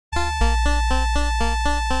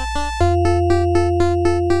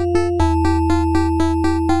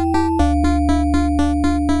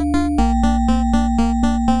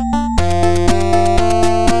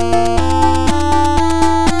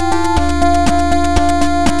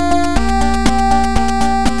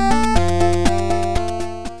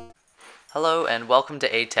welcome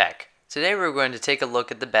to A-Tech. Today we're going to take a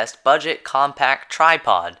look at the best budget compact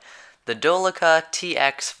tripod, the Dolica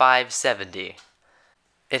Tx570.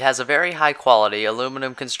 It has a very high quality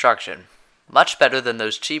aluminum construction, much better than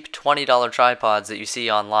those cheap $20 tripods that you see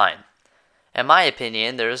online. In my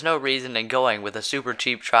opinion, there is no reason in going with a super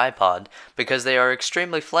cheap tripod because they are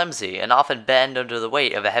extremely flimsy and often bend under the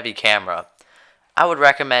weight of a heavy camera. I would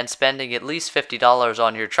recommend spending at least $50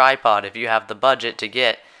 on your tripod if you have the budget to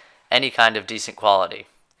get any kind of decent quality.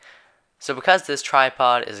 So because this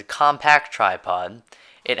tripod is a compact tripod,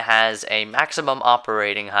 it has a maximum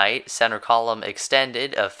operating height, center column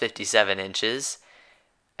extended, of 57 inches,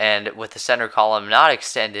 and with the center column not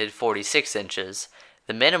extended, 46 inches.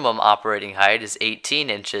 The minimum operating height is 18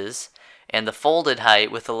 inches, and the folded height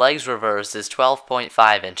with the legs reversed is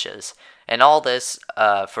 12.5 inches, and all this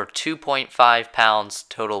for 2.5 pounds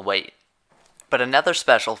total weight. But another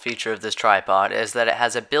special feature of this tripod is that it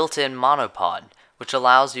has a built-in monopod, which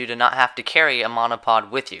allows you to not have to carry a monopod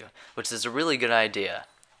with you, which is a really good idea.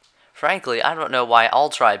 Frankly, I don't know why all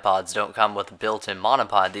tripods don't come with a built-in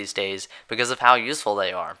monopod these days because of how useful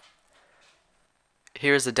they are.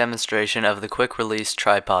 Here's a demonstration of the quick-release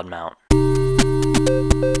tripod mount.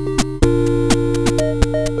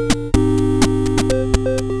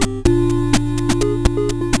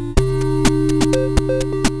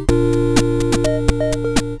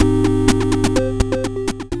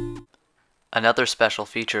 Another special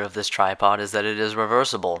feature of this tripod is that it is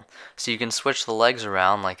reversible, so you can switch the legs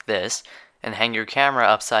around like this and hang your camera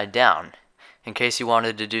upside down, in case you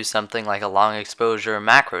wanted to do something like a long exposure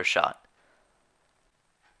macro shot.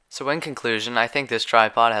 So in conclusion, I think this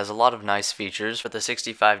tripod has a lot of nice features for the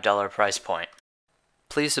 $65 price point.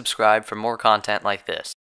 Please subscribe for more content like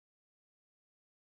this.